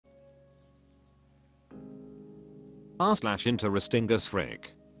r/interestingas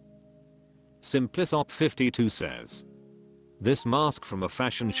frick. Simplisop52 says. This mask from a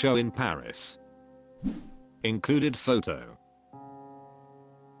fashion show in Paris. Included photo.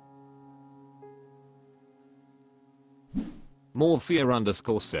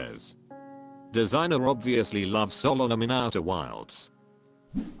 Morphia_ says. Designer obviously loves Solonum in Outer Wilds.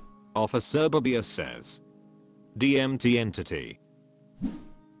 Officer Suburbia says. DMT entity.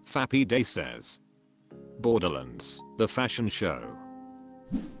 Fappy Day says. Borderlands, the fashion show.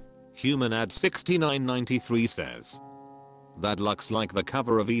 Human ad 6993 says. That looks like the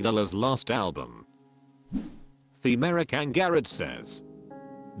cover of Idola's last album. Themeric Angarad says.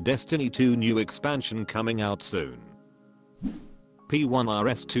 Destiny 2 new expansion coming out soon.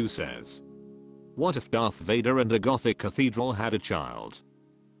 P1RS2 says. What if Darth Vader and a Gothic cathedral had a child?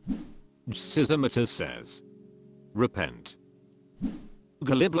 Scissometer says. Repent.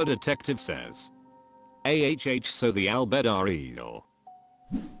 Galibla Detective says. AHH so the Albed are real.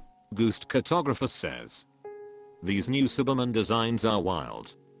 Goost Cartographer says. These new Superman designs are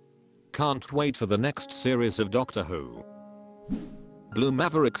wild. Can't wait for the next series of Doctor Who. Blue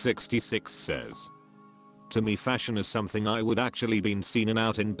Maverick 66 says. To me fashion is something I would actually been seen in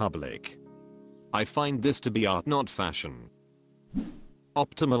out in public. I find this to be art not fashion.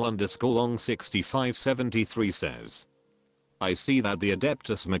 Optimal_long 6573 says. I see that the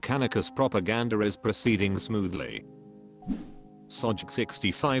Adeptus Mechanicus propaganda is proceeding smoothly. Soj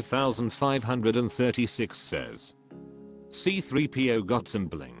 65536 says. C3PO got some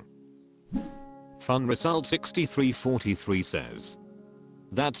bling. Fun Result 6343 says.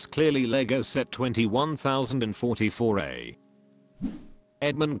 That's clearly Lego set 21044A.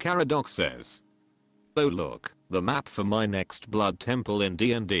 Edmund Caradoc says. Oh look, the map for my next blood temple in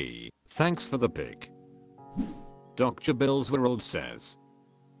D&D, thanks for the pic. Dr. Bill's World says.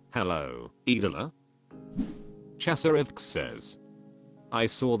 Hello, Idola? Chasarivk says. I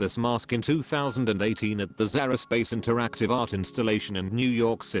saw this mask in 2018 at the Zara Space Interactive Art installation in New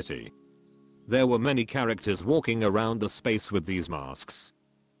York City. There were many characters walking around the space with these masks.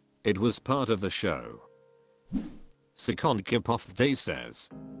 It was part of the show. Sikon Kipoth Day says.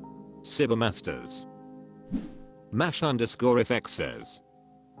 Cybermasters. Mash_FX says.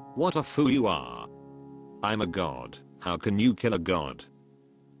 What a fool you are. I'm a god, how can you kill a god?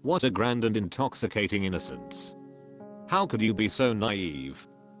 What a grand and intoxicating innocence. How could you be so naive?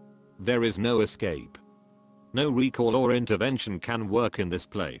 There is no escape. No recall or intervention can work in this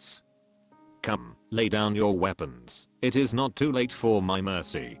place. Come, lay down your weapons, it is not too late for my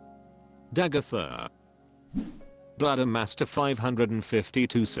mercy. Dagathur. Blood Master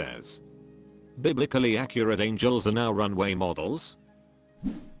 552 says. Biblically accurate angels are now runway models?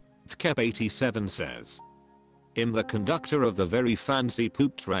 Tkep 87 says. I'm the conductor of the very fancy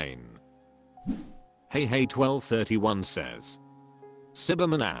poop train. Hey 1231 says.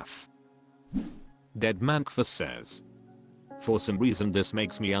 Cyberman Af. Dead Mankfa says. For some reason this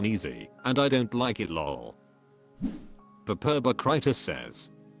makes me uneasy, and I don't like it lol. Perperbacritus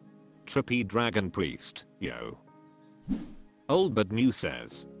says. Trippy Dragon Priest, yo. Old but new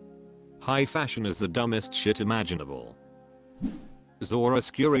says. High fashion is the dumbest shit imaginable.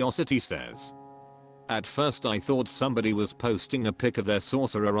 Zora's Curiosity says. At first I thought somebody was posting a pic of their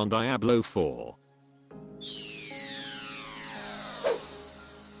sorcerer on Diablo 4.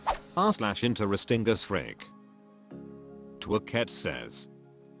 r/interestingas frick. Twaket says.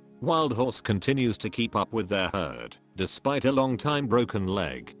 Wild horse continues to keep up with their herd, despite a long time broken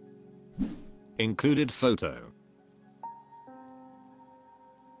leg. Included photo.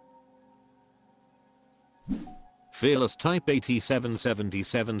 Fearless Type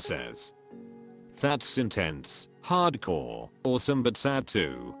 8777 says. That's intense, hardcore, awesome but sad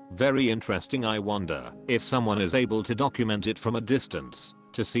too, very interesting. I wonder if someone is able to document it from a distance,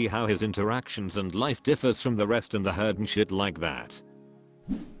 to see how his interactions and life differs from the rest in the herd and shit like that.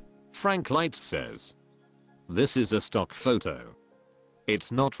 Frank Lights says. This is a stock photo.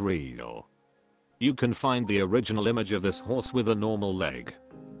 It's not real. You can find the original image of this horse with a normal leg.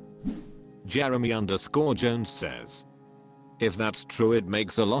 Jeremy_Jones says. If that's true it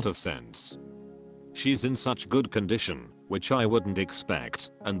makes a lot of sense. She's in such good condition, which I wouldn't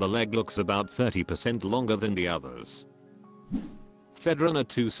expect, and the leg looks about 30% longer than the others. Fedrana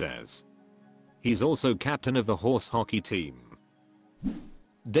 2 says. He's also captain of the horse hockey team.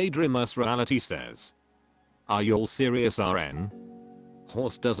 Daedreamus Reality says. Are y'all serious RN?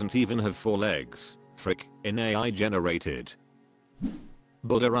 Horse doesn't even have 4 legs, frick, in AI generated.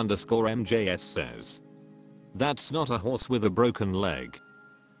 Buddha_MJS says. That's not a horse with a broken leg.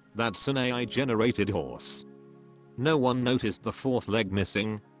 That's an AI generated horse. No one noticed the 4th leg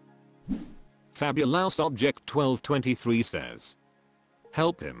missing. Fabulous Object 1223 says.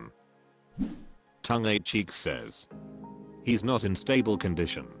 Help him. Tongue-Eight Cheeks says. He's not in stable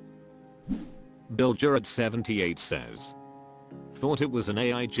condition. Bilger78 says. Thought it was an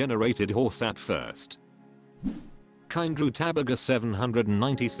AI generated horse at first. Kindru Tabaga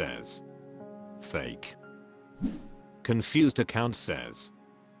 790 says. Fake. Confused Account says.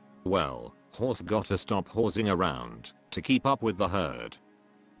 Well, horse gotta stop horsing around to keep up with the herd.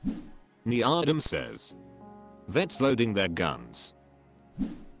 Niadam says. Vets loading their guns.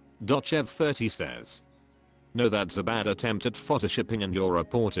 Dochev 30 says. No, that's a bad attempt at photoshipping and you're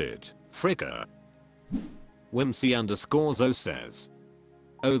reported. Fricker. Whimsy_0 says.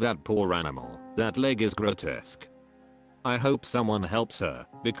 Oh, that poor animal, that leg is grotesque. I hope someone helps her,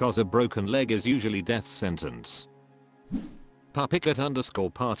 because a broken leg is usually death sentence.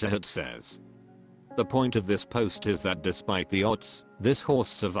 Pupicat_Partahat says. The point of this post is that despite the odds, this horse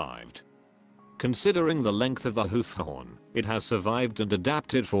survived. Considering the length of the hoof horn, it has survived and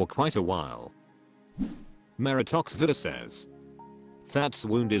adapted for quite a while. Meritoxvida says. That's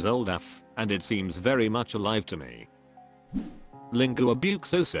wound is old af, and it seems very much alive to me.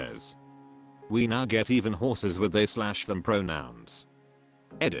 Linguabuxo says. We now get even horses with they/them pronouns.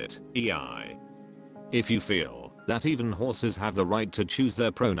 Edit, EI. If you feel that even horses have the right to choose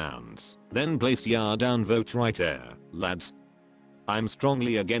their pronouns, then place ya down vote right there, lads. I'm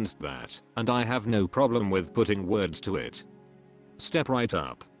strongly against that, and I have no problem with putting words to it. Step right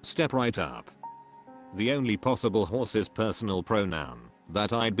up, step right up. The only possible horse's personal pronoun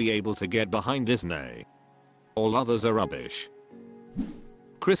that I'd be able to get behind is nay. All others are rubbish.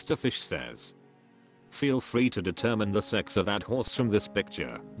 Christofish says. Feel free to determine the sex of that horse from this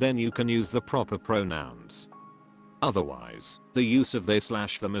picture, then you can use the proper pronouns. Otherwise, the use of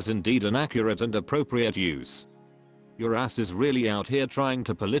they/them is indeed an accurate and appropriate use. Your ass is really out here trying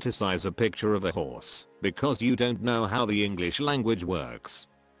to politicize a picture of a horse, because you don't know how the English language works.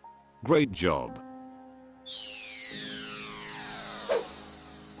 Great job.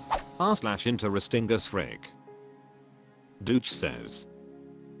 r/interestingas frick. Dooch says.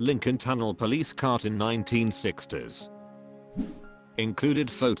 Lincoln Tunnel police cart in 1960s. Included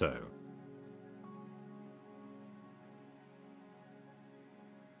photo.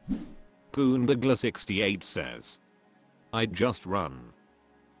 Poonbagla68 says. I'd just run.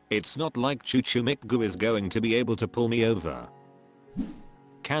 It's not like Chuchumikgu is going to be able to pull me over.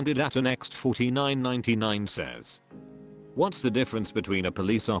 Candidata next 4999 says. What's the difference between a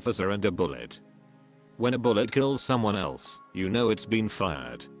police officer and a bullet? When a bullet kills someone else, you know it's been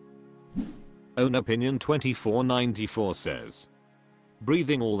fired. Own Opinion 2494 says.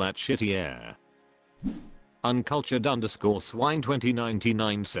 Breathing all that shitty air. Uncultured_swine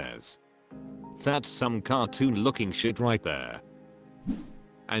 2099 says. That's some cartoon looking shit right there.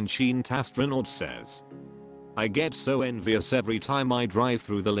 And Sheen Tastronaut says. I get so envious every time I drive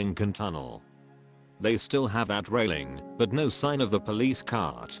through the Lincoln Tunnel. They still have that railing, but no sign of the police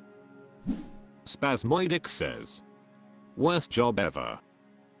cart. Spasmoidic says. Worst job ever.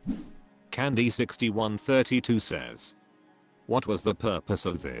 Candy6132 says. What was the purpose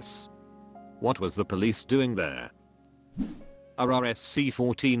of this? What was the police doing there?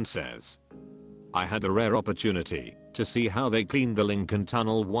 RRSC14 says. I had a rare opportunity to see how they cleaned the Lincoln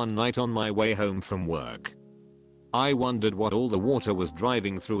Tunnel one night on my way home from work. I wondered what all the water was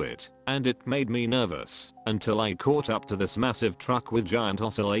driving through it, and it made me nervous until I caught up to this massive truck with giant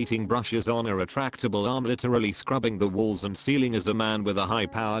oscillating brushes on a retractable arm literally scrubbing the walls and ceiling as a man with a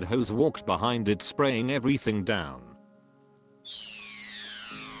high-powered hose walked behind it spraying everything down.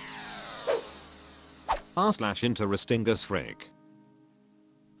 r/interestingas frick.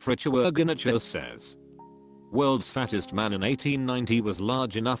 Fritchwerganacher says. World's fattest man in 1890 was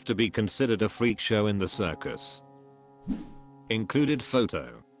large enough to be considered a freak show in the circus. Included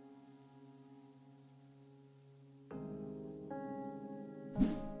photo.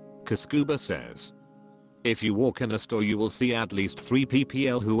 Kaskuba says. If you walk in a store you will see at least 3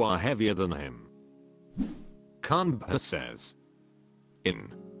 ppl who are heavier than him. Kanba says.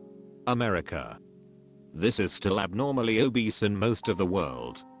 In America. This is still abnormally obese in most of the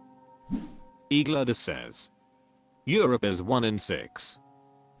world. Eaglada says. Europe is 1 in 6.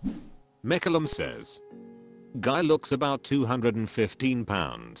 Mechalum says. Guy looks about 215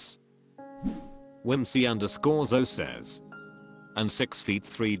 pounds. Whimsy_0 says. And 6 feet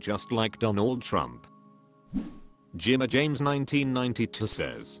 3 just like Donald Trump. Jimma James 1992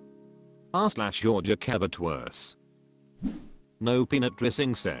 says. r/Georgia Cabot worse. No peanut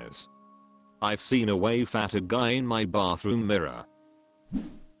dressing says. I've seen a way fatter guy in my bathroom mirror.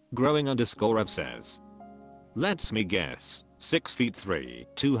 Growing_F says. Let's me guess. 6 feet 3,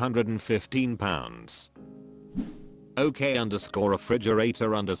 215 pounds. OK underscore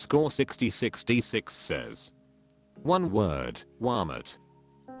refrigerator underscore 6066 says. One word, Walmart.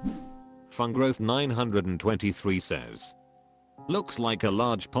 Fungrowth 923 says. Looks like a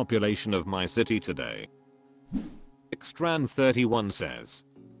large population of my city today. Extran 31 says.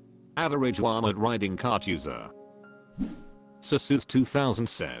 Average Walmart riding cart user. Sasus 2000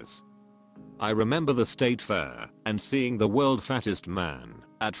 says. I remember the state fair and seeing the world fattest man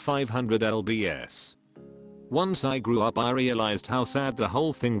at 500 lbs. Once I grew up I realized how sad the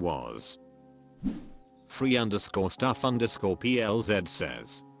whole thing was. Free underscore stuff underscore PLZ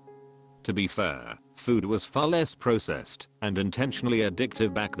says. To be fair, food was far less processed and intentionally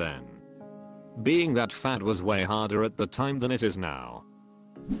addictive back then. Being that fat was way harder at the time than it is now.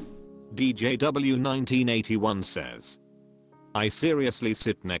 DJW 1981 says. I seriously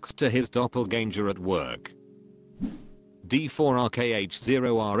sit next to his doppelganger at work.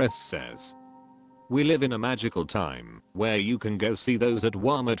 D4RKH0RS says. We live in a magical time where you can go see those at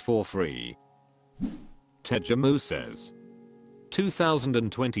Walmart for free. Tejamu says.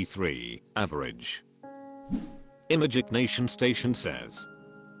 2023, average. Imagic Nation Station says.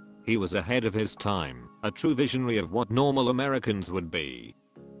 He was ahead of his time, a true visionary of what normal Americans would be.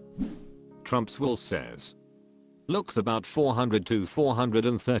 Trump's Will says. Looks about 400 to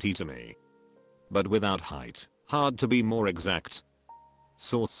 430 to me. But without height, hard to be more exact.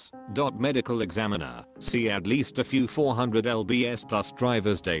 Source, medical examiner, see at least a few 400 lbs plus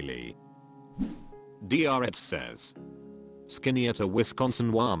drivers daily. DRS says. Skinny at a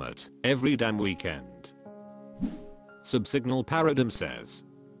Wisconsin Walmart, every damn weekend. Subsignal Paradigm says.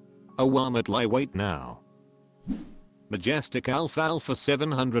 A Walmart lie wait now. Majestic Alpha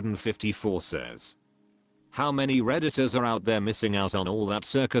 754 says. How many Redditors are out there missing out on all that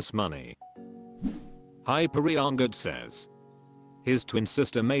circus money? Hyperiongood says. His twin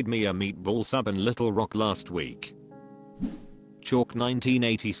sister made me a meatball sub in Little Rock last week. Chalk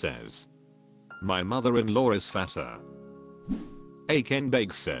 1980 says. My mother-in-law is fatter. Aiken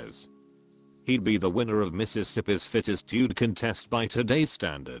Beggs says. He'd be the winner of Mississippi's Fittest Dude contest by today's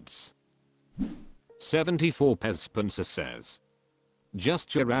standards. 74 Pez Spencer says.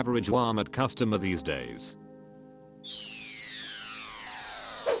 Just your average Walmart customer these days.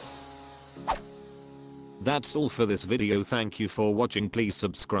 That's all for this video. Thank you for watching. Please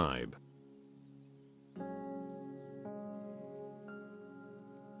subscribe.